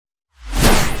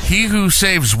He who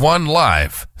saves one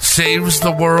life saves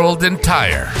the world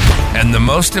entire. And the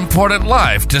most important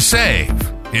life to save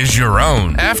is your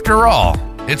own. After all,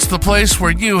 it's the place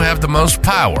where you have the most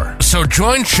power. So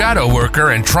join shadow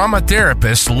worker and trauma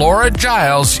therapist Laura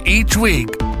Giles each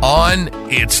week on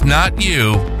It's Not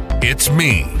You, It's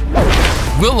Me.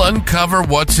 We'll uncover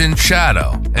what's in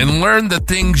shadow and learn the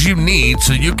things you need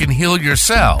so you can heal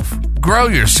yourself, grow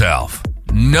yourself,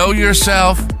 know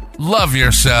yourself, love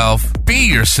yourself, be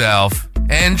yourself,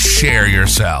 and share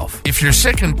yourself. If you're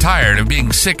sick and tired of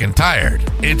being sick and tired,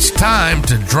 it's time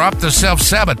to drop the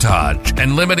self-sabotage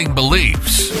and limiting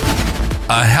beliefs.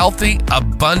 A healthy,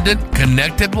 abundant,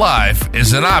 connected life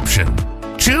is an option.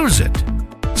 Choose it.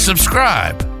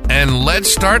 Subscribe, and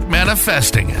let's start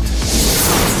manifesting it.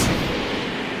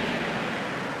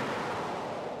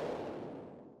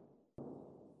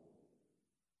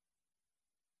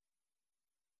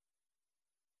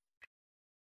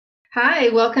 Hi,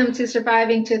 welcome to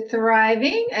Surviving to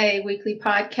Thriving, a weekly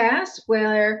podcast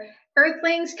where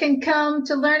Earthlings can come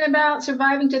to learn about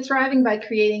surviving to thriving by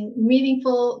creating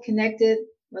meaningful, connected,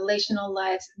 relational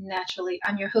lives naturally.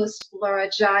 I'm your host, Laura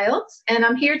Giles, and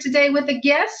I'm here today with a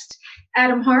guest,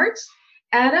 Adam Hart.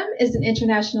 Adam is an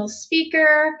international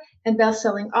speaker and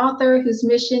best-selling author whose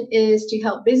mission is to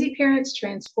help busy parents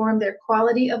transform their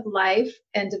quality of life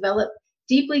and develop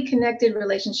deeply connected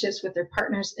relationships with their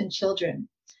partners and children.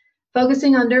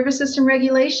 Focusing on nervous system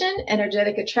regulation,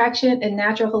 energetic attraction, and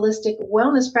natural holistic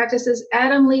wellness practices,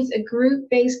 Adam leads a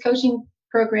group-based coaching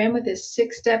program with his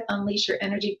 6-step Unleash Your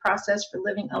Energy process for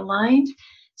living aligned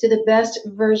to the best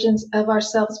versions of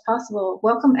ourselves possible.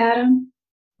 Welcome, Adam.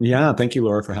 Yeah, thank you,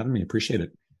 Laura, for having me. Appreciate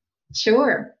it.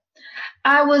 Sure.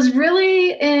 I was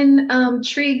really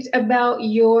intrigued about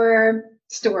your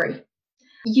story.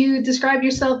 You describe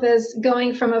yourself as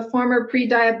going from a former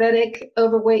pre-diabetic,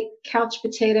 overweight couch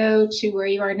potato to where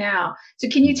you are now. So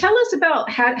can you tell us about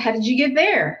how did you get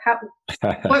there?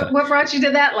 What brought you to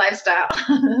that lifestyle?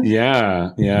 Yeah.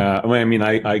 I mean,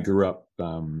 I grew up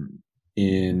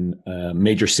in a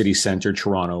major city center,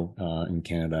 Toronto, in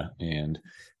Canada, and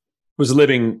was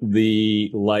living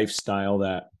the lifestyle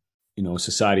that,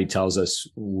 society tells us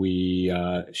we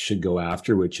should go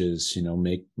after, which is,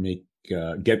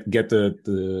 get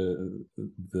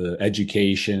the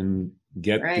education,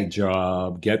 get the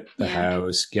job, get the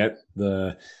house, get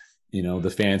the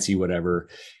fancy whatever,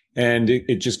 and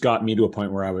it just got me to a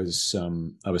point where I was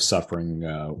suffering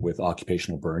with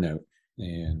occupational burnout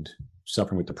and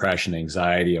suffering with depression,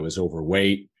 anxiety. I was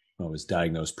overweight. I was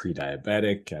diagnosed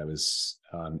pre-diabetic. I was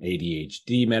on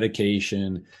ADHD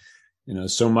medication.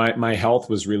 So my health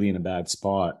was really in a bad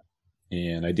spot.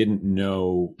 And I didn't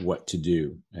know what to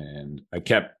do. And I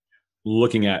kept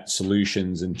looking at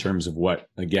solutions in terms of what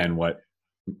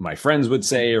my friends would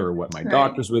say or what my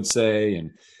doctors would say.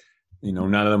 And,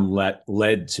 none of them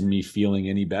led to me feeling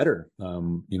any better.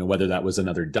 Whether that was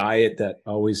another diet that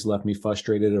always left me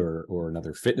frustrated or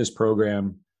another fitness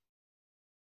program.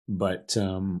 But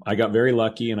I got very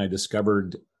lucky and I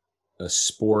discovered a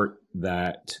sport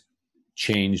that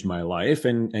changed my life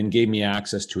and gave me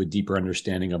access to a deeper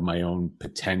understanding of my own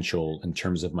potential in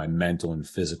terms of my mental and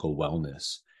physical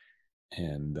wellness.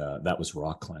 And that was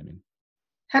rock climbing.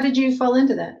 How did you fall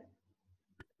into that?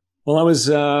 Well, I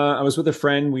was with a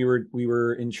friend. We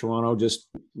were in Toronto, just,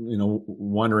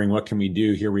 wondering what can we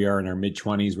do. Here we are in our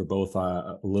mid-20s. We're both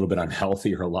a little bit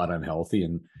unhealthy or a lot unhealthy.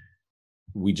 And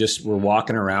we just were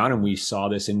walking around and we saw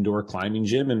this indoor climbing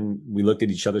gym and we looked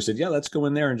at each other and said, yeah, let's go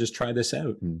in there and just try this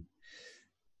out. And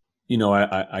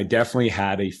I definitely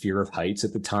had a fear of heights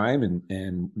at the time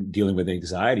and dealing with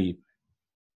anxiety.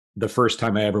 The first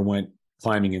time I ever went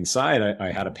climbing inside,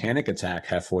 I had a panic attack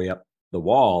halfway up the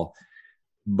wall.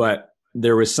 But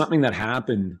there was something that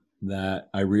happened that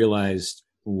I realized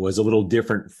was a little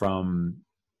different from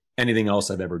anything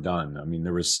else I've ever done. I mean,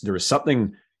 there was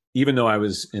something, even though I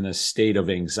was in a state of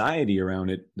anxiety around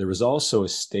it, there was also a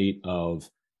state of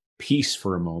peace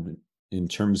for a moment in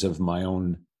terms of my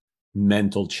own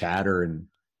mental chatter and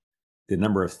the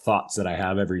number of thoughts that I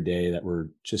have every day that were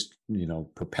just,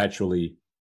 perpetually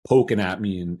poking at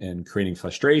me and creating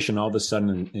frustration. All of a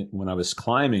sudden, when I was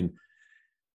climbing,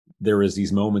 there was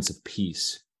these moments of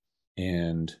peace.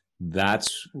 And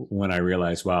that's when I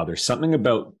realized, wow, there's something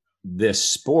about this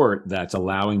sport that's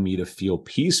allowing me to feel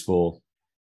peaceful,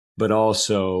 but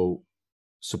also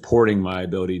supporting my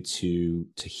ability to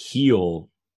heal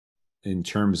in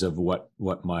terms of what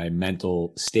my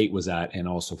mental state was at and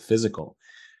also physical.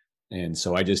 And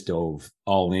so I just dove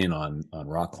all in on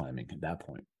rock climbing at that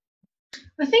point.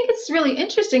 I think it's really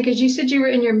interesting because you said you were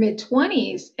in your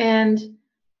mid-20s and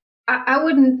I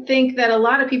wouldn't think that a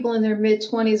lot of people in their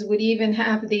mid-20s would even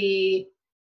have the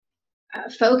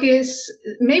focus,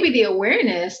 maybe the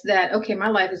awareness that, okay, my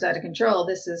life is out of control.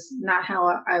 This is not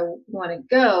how I want to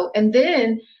go. And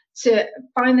then to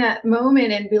find that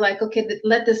moment and be like, okay,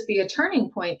 let this be a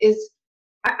turning point is,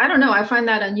 I don't know. I find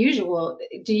that unusual.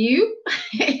 Do you,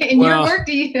 in your work,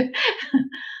 do you?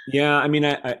 Yeah. I mean,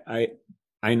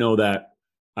 I know that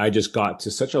I just got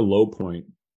to such a low point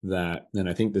that, and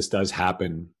I think this does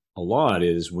happen a lot,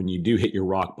 is when you do hit your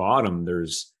rock bottom,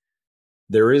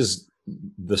 there is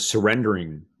the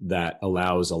surrendering that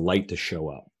allows a light to show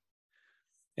up.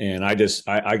 And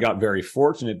I got very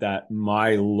fortunate that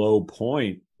my low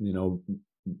point,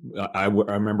 I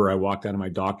remember I walked out of my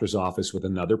doctor's office with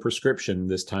another prescription.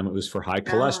 This time it was for high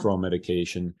cholesterol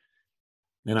medication.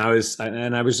 And I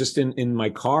was just in my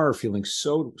car feeling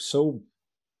so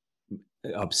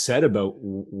upset about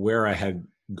where I had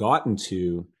gotten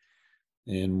to,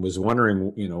 and was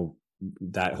wondering,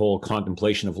 that whole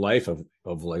contemplation of life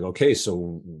of like, okay,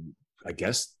 so I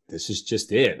guess this is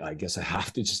just it. I guess I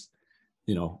have to just,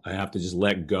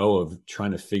 let go of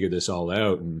trying to figure this all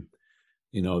out. And,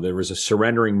 there was a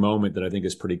surrendering moment that I think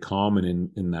is pretty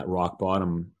common in that rock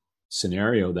bottom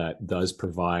scenario that does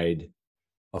provide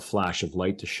a flash of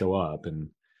light to show up. And,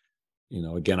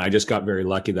 again, I just got very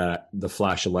lucky that the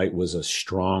flash of light was a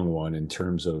strong one in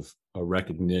terms of a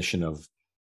recognition of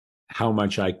how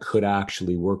much I could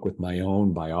actually work with my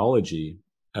own biology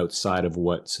outside of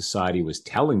what society was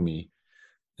telling me,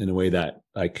 in a way that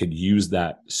I could use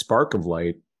that spark of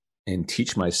light and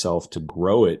teach myself to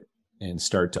grow it and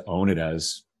start to own it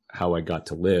as how I got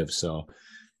to live. So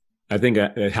I think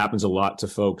it happens a lot to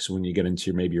folks when you get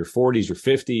into maybe your 40s or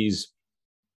 50s,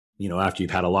 after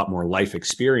you've had a lot more life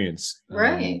experience.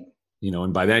 Right.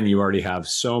 And by then you already have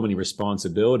so many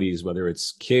responsibilities, whether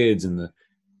it's kids and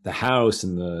the house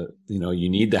and you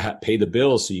need to pay the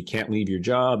bills, so you can't leave your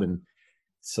job. And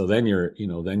so then you're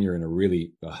in a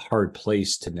really hard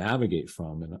place to navigate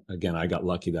from. And again, I got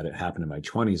lucky that it happened in my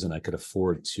 20s and I could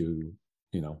afford to,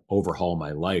 overhaul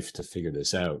my life to figure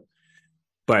this out.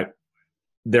 But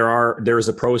there is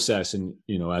a process. And,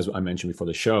 as I mentioned before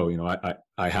the show,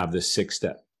 I have this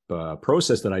 6-step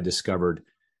process that I discovered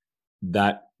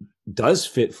that does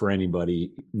fit for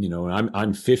anybody.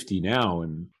 I'm 50 now,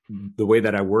 and the way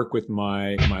that I work with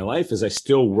my life is I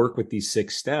still work with these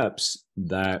 6 steps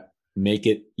that make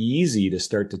it easy to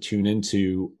start to tune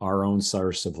into our own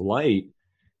source of light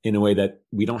in a way that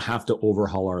we don't have to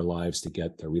overhaul our lives to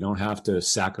get there. We don't have to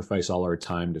sacrifice all our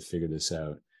time to figure this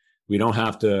out. We don't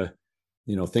have to,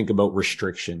 think about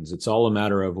restrictions. It's all a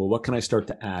matter of, well, what can I start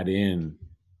to add in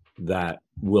that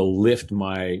will lift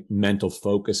my mental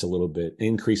focus a little bit,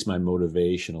 increase my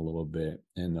motivation a little bit,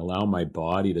 and allow my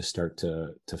body to start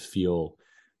to feel,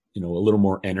 a little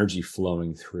more energy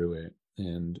flowing through it.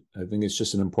 And I think it's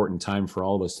just an important time for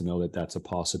all of us to know that that's a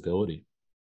possibility.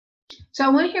 So I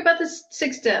want to hear about the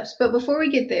 6 steps, but before we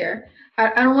get there,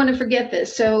 I don't want to forget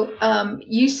this. So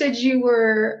you said you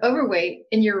were overweight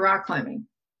in your rock climbing.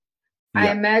 Yeah.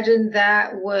 I imagine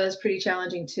that was pretty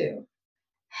challenging too.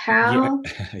 How,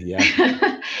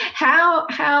 yeah.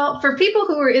 how for people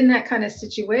who are in that kind of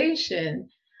situation,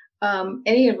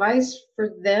 any advice for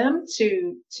them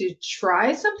to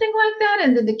try something like that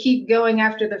and then to keep going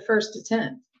after the first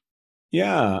attempt?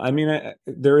 Yeah, I mean,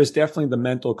 there is definitely the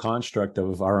mental construct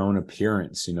of our own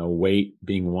appearance, weight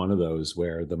being one of those,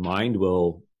 where the mind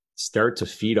will start to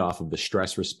feed off of the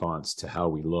stress response to how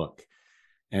we look.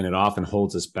 And it often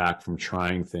holds us back from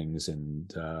trying things. And,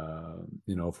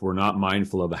 if we're not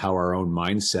mindful of how our own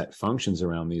mindset functions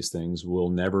around these things, we'll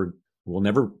never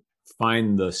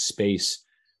find the space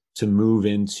to move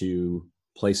into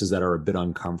places that are a bit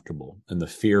uncomfortable, and the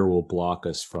fear will block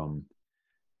us from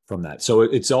that. So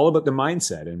it's all about the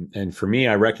mindset. And for me,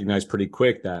 I recognized pretty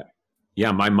quick that,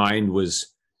 my mind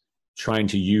was trying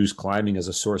to use climbing as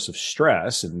a source of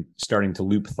stress and starting to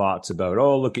loop thoughts about,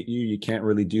 oh, look at you can't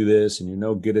really do this, and you're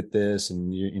no good at this,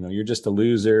 and you're just a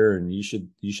loser, and you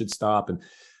should stop.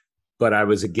 But I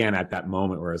was again at that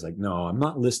moment where I was like, no, I'm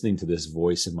not listening to this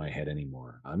voice in my head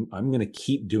anymore. I'm going to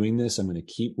keep doing this. I'm going to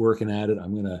keep working at it.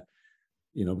 I'm going to,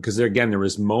 because there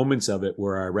was moments of it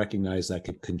where I recognized I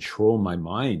could control my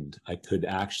mind. I could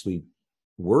actually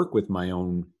work with my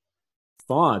own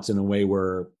thoughts in a way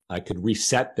where I could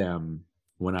reset them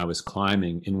when I was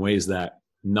climbing in ways that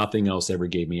nothing else ever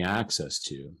gave me access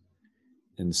to.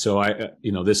 And so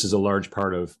this is a large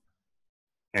part of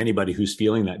anybody who's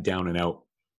feeling that down and out,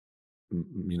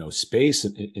 space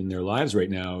in their lives right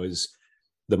now. Is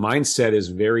the mindset is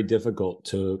very difficult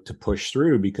to push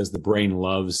through, because the brain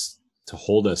loves to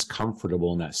hold us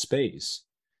comfortable in that space.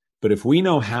 But if we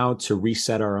know how to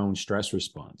reset our own stress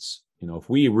response, if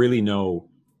we really know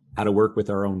how to work with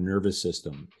our own nervous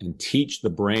system and teach the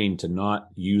brain to not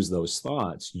use those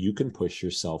thoughts, you can push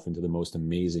yourself into the most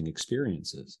amazing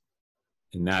experiences.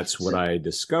 And that's what I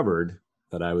discovered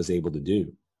that I was able to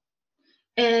do.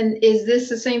 And is this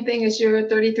the same thing as your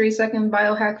 33-second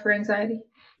biohack for anxiety?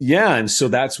 Yeah. And so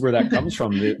that's where that comes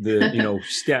from. The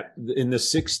step in the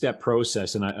 6-step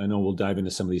process. And I know we'll dive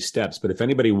into some of these steps, but if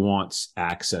anybody wants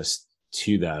access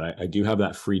to that, I do have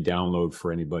that free download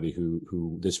for anybody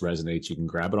who this resonates. You can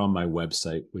grab it on my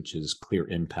website, which is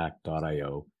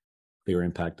clearimpact.io.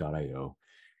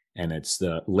 And it's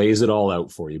lays it all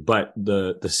out for you. But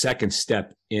the second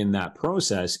step in that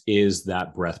process is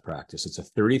that breath practice. It's a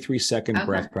 33-second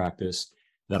breath practice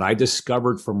that I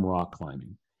discovered from rock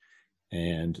climbing.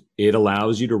 And it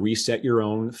allows you to reset your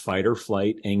own fight or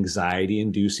flight,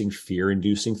 anxiety-inducing,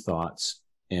 fear-inducing thoughts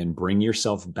and bring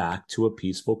yourself back to a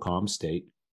peaceful, calm state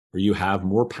where you have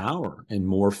more power and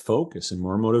more focus and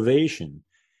more motivation.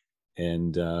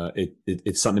 And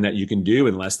it's something that you can do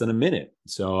in less than a minute.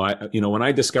 So when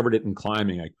I discovered it in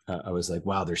climbing, I was like,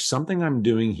 wow, there's something I'm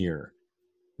doing here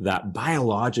that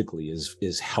biologically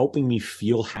is helping me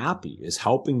feel happy, is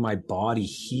helping my body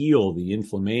heal the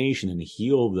inflammation and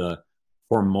heal the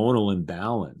hormonal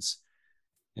imbalance.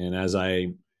 And as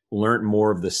I learned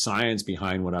more of the science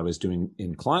behind what I was doing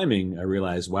in climbing, I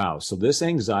realized, wow, so this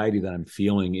anxiety that I'm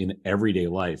feeling in everyday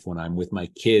life when I'm with my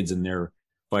kids and they're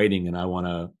fighting and I want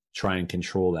to try and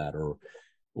control that,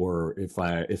 or if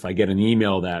I get an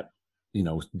email that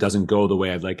doesn't go the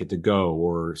way I'd like it to go,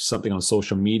 or something on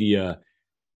social media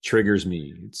triggers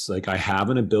me, it's like I have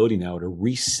an ability now to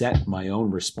reset my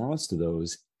own response to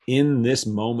those in this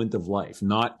moment of life,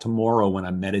 not tomorrow when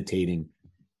I'm meditating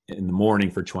in the morning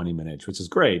for 20 minutes, which is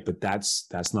great, but that's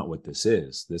not what this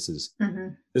is. This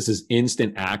is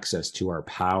instant access to our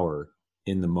power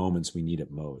in the moments we need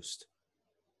it most.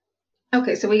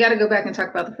 Okay, so we got to go back and talk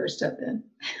about the first step then.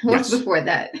 What's before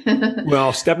that?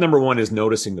 Well, step number 1 is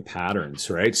noticing the patterns,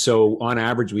 right? So on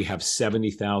average, we have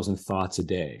 70,000 thoughts a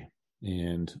day.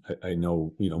 And I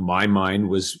know, my mind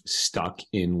was stuck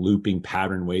in looping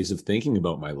pattern ways of thinking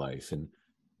about my life. And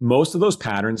most of those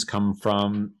patterns come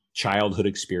from childhood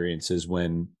experiences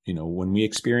when we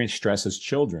experience stress as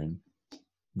children.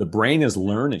 The brain is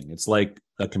learning. It's like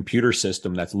a computer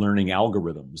system that's learning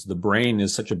algorithms. The brain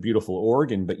is such a beautiful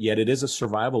organ, but yet it is a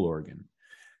survival organ.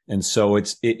 And so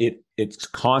it's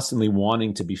constantly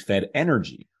wanting to be fed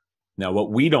energy. Now,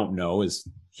 what we don't know as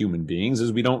human beings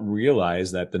is we don't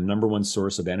realize that the number one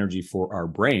source of energy for our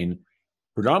brain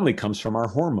predominantly comes from our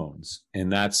hormones.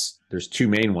 And there's 2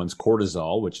 main ones: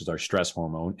 cortisol, which is our stress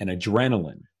hormone, and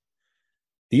adrenaline.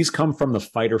 These come from the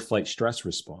fight or flight stress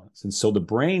response. And so the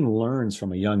brain learns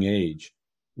from a young age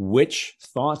which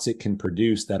thoughts it can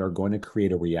produce that are going to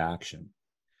create a reaction.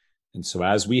 And so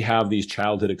as we have these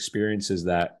childhood experiences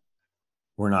that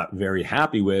we're not very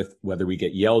happy with, whether we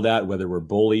get yelled at, whether we're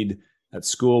bullied at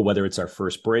school, whether it's our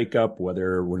first breakup,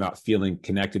 whether we're not feeling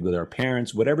connected with our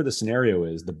parents, whatever the scenario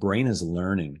is, the brain is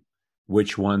learning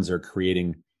which ones are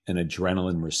creating an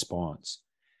adrenaline response.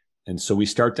 And so we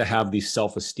start to have these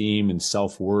self-esteem and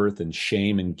self-worth and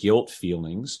shame and guilt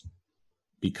feelings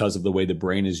because of the way the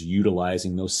brain is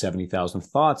utilizing those 70,000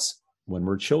 thoughts when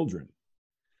we're children.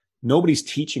 Nobody's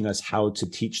teaching us how to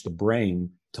teach the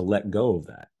brain to let go of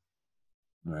that.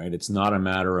 All right. It's not a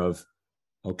matter of,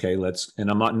 okay, and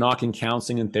I'm not knocking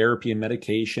counseling and therapy and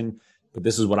medication, but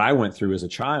this is what I went through as a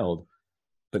child.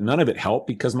 But none of it helped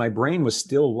because my brain was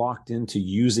still locked into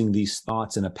using these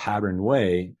thoughts in a patterned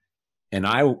way. And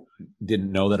I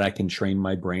didn't know that I can train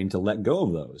my brain to let go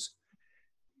of those.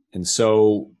 And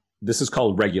so this is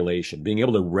called regulation, being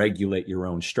able to regulate your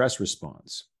own stress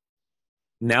response.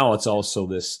 Now it's also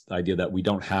this idea that we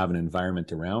don't have an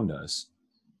environment around us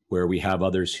where we have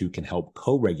others who can help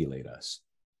co-regulate us.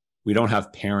 We don't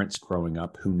have parents growing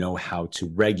up who know how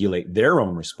to regulate their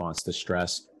own response to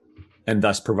stress and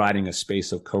thus providing a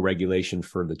space of co-regulation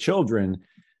for the children.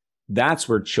 That's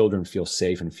where children feel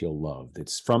safe and feel loved.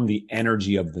 It's from the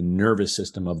energy of the nervous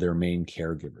system of their main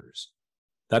caregivers.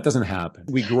 That doesn't happen.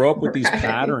 We grow up with these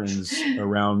patterns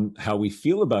around how we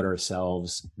feel about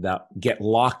ourselves that get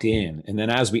locked in. And then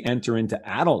as we enter into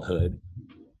adulthood,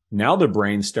 now the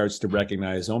brain starts to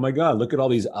recognize, oh my God, look at all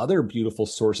these other beautiful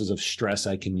sources of stress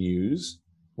I can use.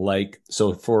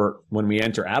 So for when we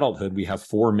enter adulthood, we have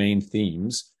 4 main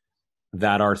themes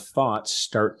that our thoughts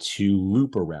start to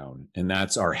loop around. And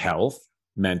that's our health,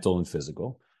 mental and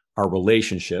physical, our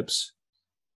relationships,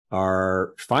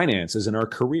 our finances, and our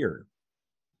career.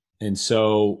 And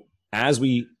so as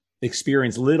we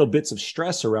experience little bits of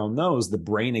stress around those, the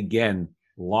brain again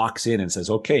locks in and says,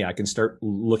 okay, I can start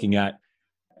looking at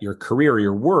your career,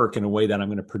 your work in a way that I'm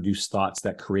going to produce thoughts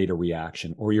that create a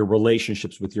reaction, or your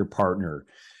relationships with your partner.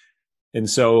 And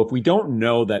so if we don't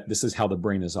know that this is how the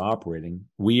brain is operating,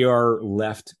 we are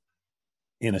left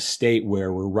in a state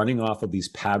where we're running off of these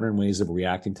pattern ways of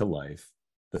reacting to life.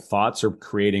 The thoughts are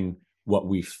creating what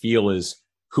we feel is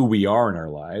who we are in our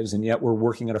lives. And yet we're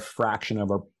working at a fraction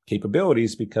of our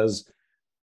capabilities because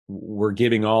we're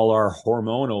giving all our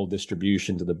hormonal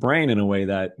distribution to the brain in a way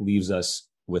that leaves us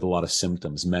with a lot of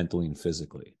symptoms mentally and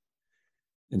physically.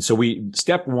 And so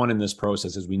step one in this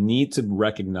process is we need to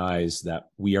recognize that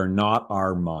we are not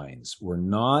our minds. We're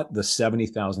not the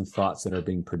 70,000 thoughts that are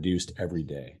being produced every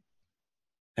day.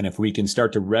 And if we can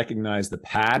start to recognize the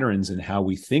patterns in how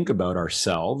we think about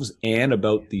ourselves and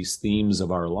about these themes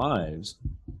of our lives,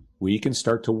 we can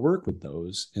start to work with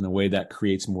those in a way that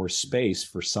creates more space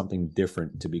for something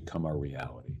different to become our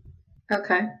reality.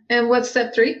 Okay. And what's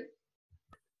step 3?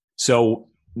 So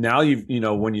now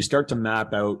when you start to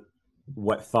map out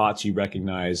what thoughts you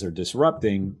recognize are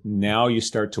disrupting, now you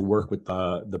start to work with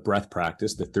the breath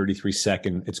practice, the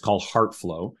 33-second, it's called Hart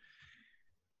flow.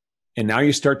 And now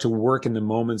you start to work in the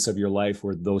moments of your life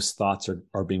where those thoughts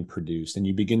are being produced, and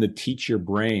you begin to teach your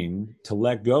brain to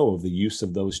let go of the use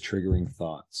of those triggering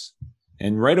thoughts.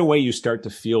 And right away, you start to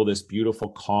feel this beautiful,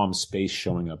 calm space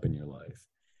showing up in your life.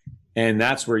 And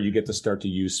that's where you get to start to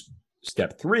use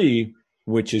step 3,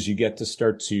 which is you get to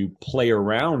start to play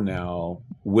around now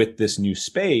with this new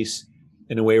space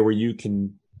in a way where you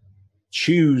can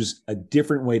choose a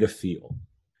different way to feel.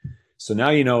 So now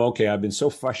okay, I've been so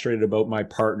frustrated about my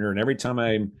partner, and every time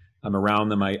I'm around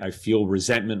them, I feel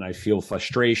resentment, I feel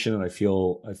frustration, and I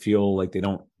feel like they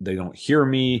don't hear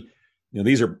me.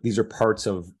 These are parts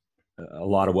of a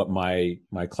lot of what my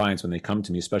clients, when they come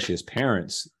to me, especially as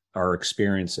parents, are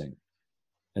experiencing.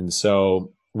 And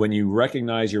so when you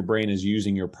recognize your brain is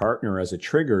using your partner as a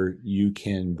trigger, you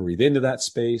can breathe into that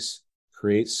space,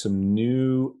 create some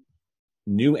new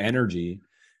energy.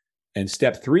 And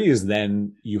step 3 is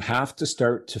then you have to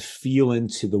start to feel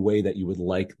into the way that you would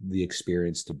like the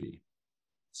experience to be.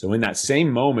 So in that same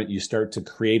moment, you start to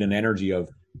create an energy of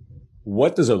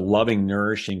what does a loving,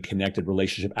 nourishing, connected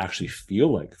relationship actually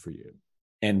feel like for you?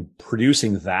 And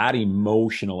producing that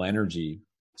emotional energy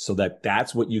so that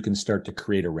that's what you can start to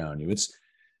create around you. It's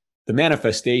the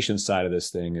manifestation side of this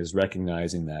thing is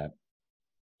recognizing that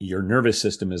your nervous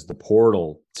system is the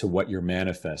portal to what you're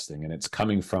manifesting, and it's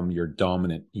coming from your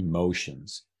dominant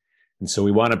emotions. And so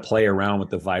we want to play around with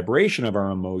the vibration of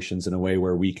our emotions in a way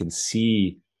where we can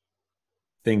see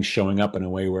things showing up in a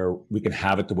way where we can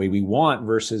have it the way we want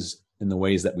versus in the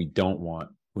ways that we don't want,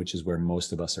 which is where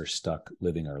most of us are stuck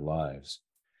living our lives.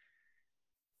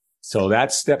 So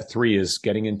that's step 3, is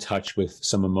getting in touch with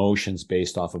some emotions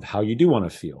based off of how you do want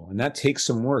to feel. And that takes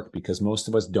some work because most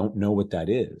of us don't know what that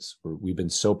is. We've been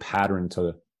so patterned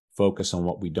to focus on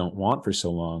what we don't want for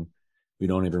so long, we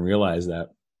don't even realize that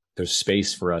there's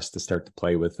space for us to start to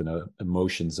play with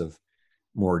emotions of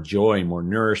more joy, more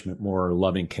nourishment, more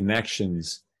loving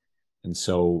connections. And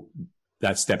so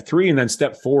that's step 3. And then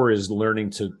step 4 is learning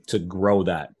to grow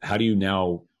that. How do you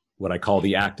now, what I call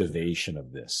the activation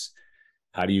of this?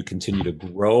 How do you continue to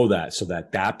grow that so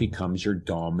that that becomes your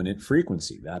dominant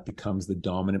frequency? That becomes the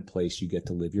dominant place you get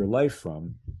to live your life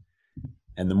from.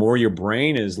 And the more your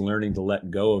brain is learning to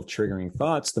let go of triggering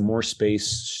thoughts, the more space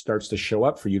starts to show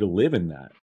up for you to live in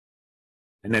that.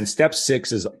 And then step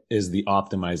 6 is the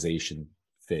optimization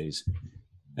phase.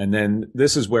 And then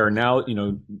this is where now,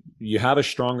 you have a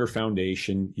stronger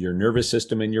foundation. Your nervous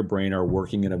system and your brain are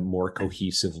working in a more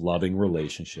cohesive, loving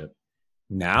relationship.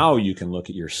 Now you can look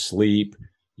at your sleep,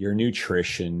 your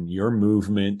nutrition, your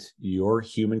movement, your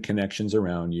human connections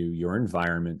around you, your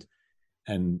environment,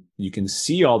 and you can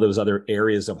see all those other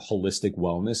areas of holistic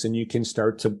wellness, and you can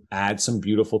start to add some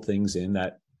beautiful things in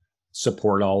that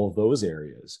support all of those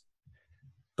areas.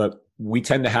 But we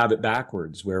tend to have it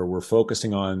backwards, where we're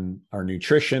focusing on our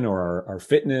nutrition or our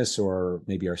fitness or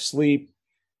maybe our sleep,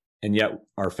 and yet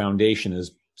our foundation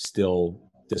is still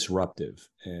disruptive.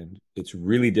 And it's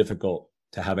really difficult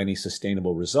to have any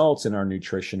sustainable results in our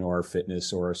nutrition or our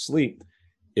fitness or our sleep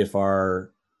if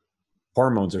our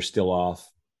hormones are still off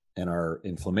and our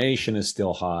inflammation is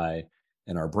still high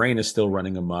and our brain is still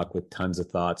running amok with tons of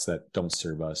thoughts that don't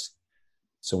serve us.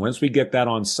 So once we get that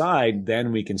on side,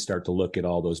 then we can start to look at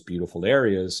all those beautiful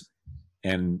areas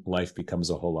and life becomes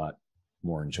a whole lot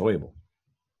more enjoyable.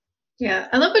 Yeah,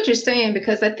 I love what you're saying,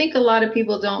 because I think a lot of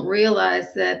people don't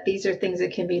realize that these are things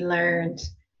that can be learned.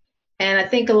 And I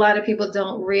think a lot of people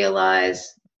don't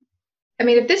realize,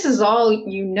 if this is all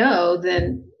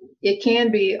then it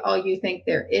can be all you think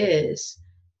there is.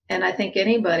 And I think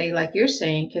anybody, like you're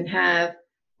saying, can have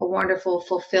a wonderful,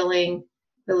 fulfilling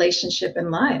relationship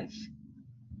in life.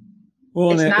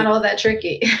 Well, it's not all that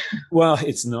tricky. Well,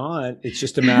 it's not. It's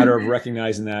just a matter of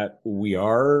recognizing that we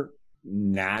are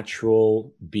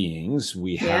natural beings.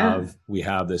 We have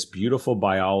this beautiful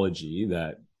biology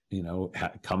that,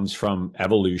 comes from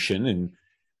evolution, and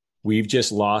we've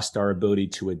just lost our ability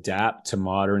to adapt to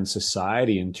modern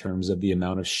society in terms of the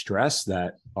amount of stress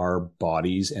that our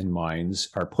bodies and minds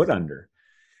are put under.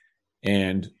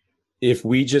 And if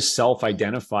we just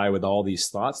self-identify with all these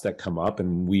thoughts that come up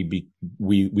and we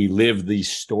live these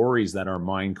stories that our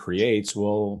mind creates,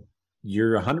 well,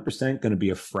 you're 100% going to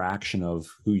be a fraction of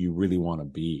who you really want to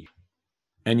be.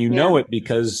 And you know it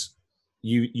because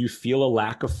you feel a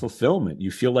lack of fulfillment.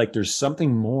 You feel like there's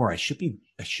something more. I should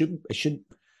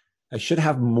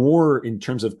have more in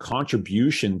terms of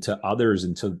contribution to others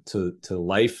and to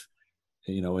life,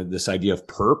 and this idea of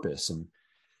purpose. And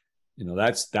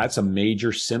that's a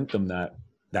major symptom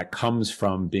that comes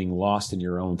from being lost in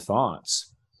your own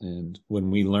thoughts. And when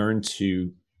we learn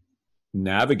to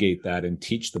navigate that and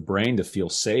teach the brain to feel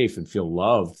safe and feel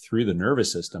loved through the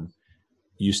nervous system,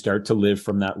 you start to live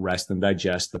from that rest and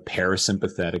digest, the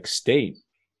parasympathetic state,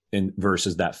 and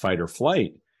versus that fight or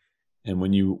flight. And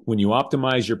when you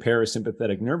optimize your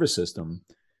parasympathetic nervous system,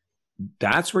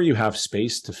 that's where you have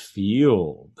space to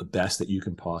feel the best that you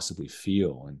can possibly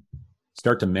feel, and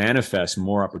start to manifest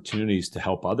more opportunities to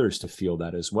help others to feel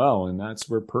that as well. And that's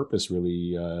where purpose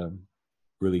really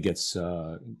gets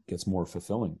more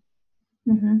fulfilling.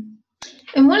 Mm-hmm.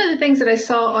 And one of the things that I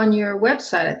saw on your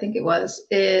website, I think it was,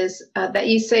 is that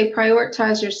you say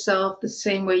prioritize yourself the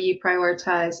same way you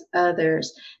prioritize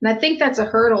others. And I think that's a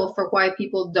hurdle for why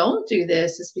people don't do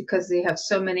this, is because they have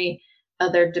so many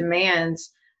other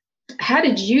demands. How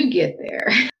did you get there?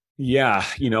 Yeah,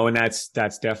 and that's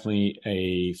definitely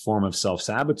a form of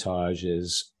self-sabotage,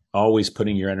 is always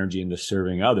putting your energy into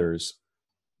serving others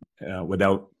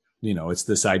without, it's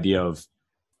this idea of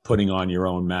putting on your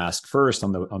own mask first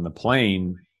on the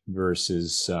plane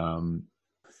versus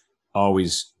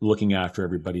always looking after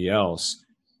everybody else.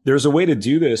 There's a way to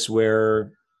do this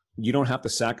where you don't have to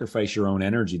sacrifice your own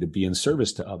energy to be in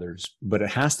service to others, but it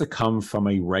has to come from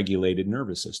a regulated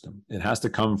nervous system. It has to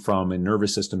come from a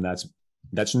nervous system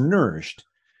that's nourished.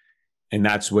 And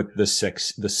that's what the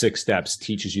six steps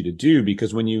teaches you to do.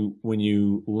 Because when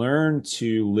you learn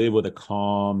to live with a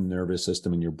calm nervous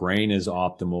system and your brain is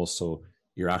optimal, so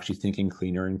you're actually thinking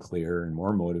cleaner and clearer and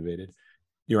more motivated,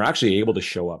 you're actually able to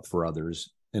show up for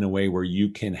others in a way where you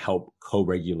can help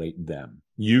co-regulate them.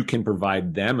 You can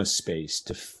provide them a space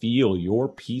to feel your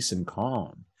peace and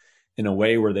calm in a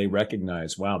way where they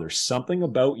recognize, wow, there's something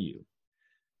about you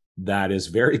that is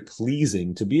very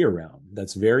pleasing to be around,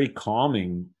 that's very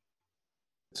calming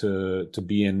to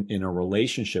be in a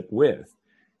relationship with.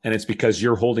 And it's because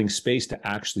you're holding space to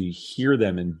actually hear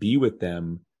them and be with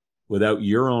them without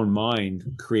your own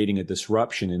mind creating a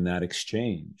disruption in that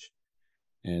exchange.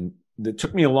 And it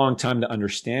took me a long time to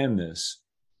understand this,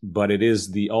 but it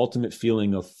is the ultimate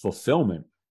feeling of fulfillment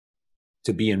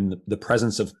to be in the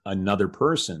presence of another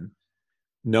person,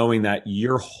 knowing that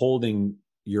you're holding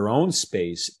your own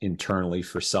space internally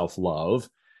for self-love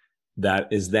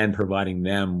that is then providing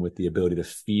them with the ability to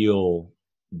feel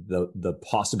the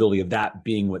possibility of that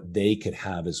being what they could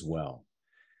have as well.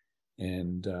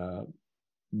 And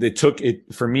it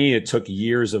took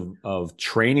years of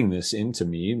training this into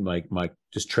me, like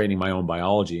just training my own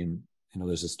biology. And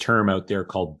there's this term out there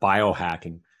called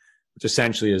biohacking, which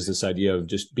essentially is this idea of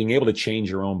just being able to change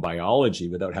your own biology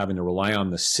without having to rely on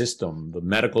the system, the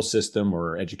medical system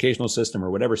or educational system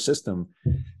or whatever system.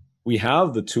 We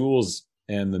have the tools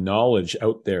and the knowledge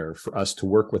out there for us to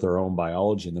work with our own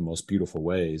biology in the most beautiful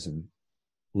ways, and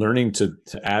learning to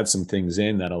add some things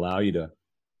in that allow you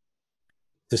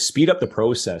to speed up the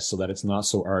process so that it's not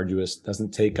so arduous,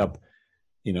 doesn't take up,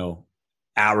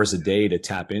 hours a day to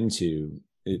tap into.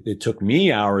 It took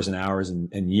me hours and hours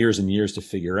and years to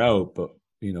figure out. But,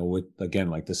 with, again,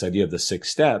 like this idea of the 6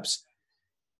 steps,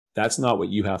 that's not what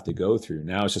you have to go through.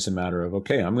 Now it's just a matter of,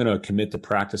 okay, I'm going to commit to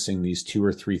practicing these 2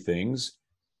 or 3 things.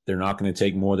 They're not going to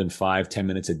take more than 5-10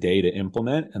 minutes a day to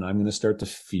implement. And I'm going to start to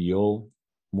feel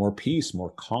more peace, more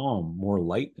calm, more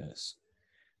lightness.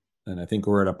 And I think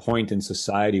we're at a point in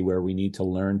society where we need to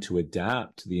learn to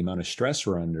adapt to the amount of stress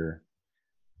we're under.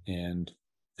 And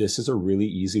this is a really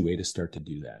easy way to start to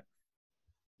do that.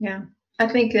 Yeah, I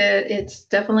think it's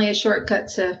definitely a shortcut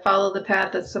to follow the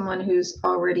path of someone who's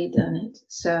already done it.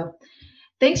 So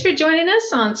thanks for joining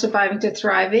us on Surviving to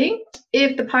Thriving.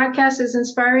 If the podcast is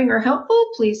inspiring or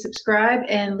helpful, please subscribe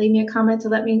and leave me a comment to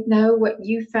let me know what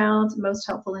you found most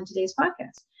helpful in today's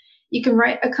podcast. You can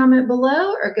write a comment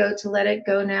below or go to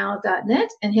letitgonow.net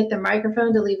and hit the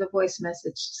microphone to leave a voice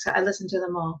message. So I listen to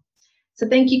them all. So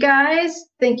thank you guys.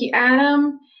 Thank you,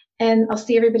 Adam. And I'll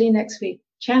see everybody next week.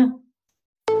 Ciao.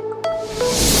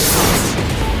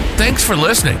 Thanks for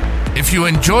listening. If you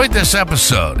enjoyed this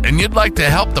episode and you'd like to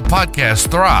help the podcast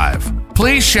thrive,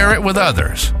 please share it with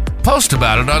others. Post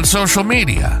about it on social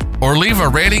media or leave a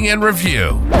rating and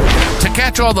review. To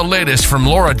catch all the latest from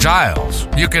Laura Giles,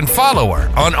 you can follow her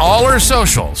on all her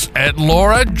socials at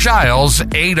Laura Giles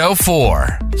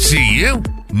 804. See you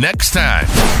next time.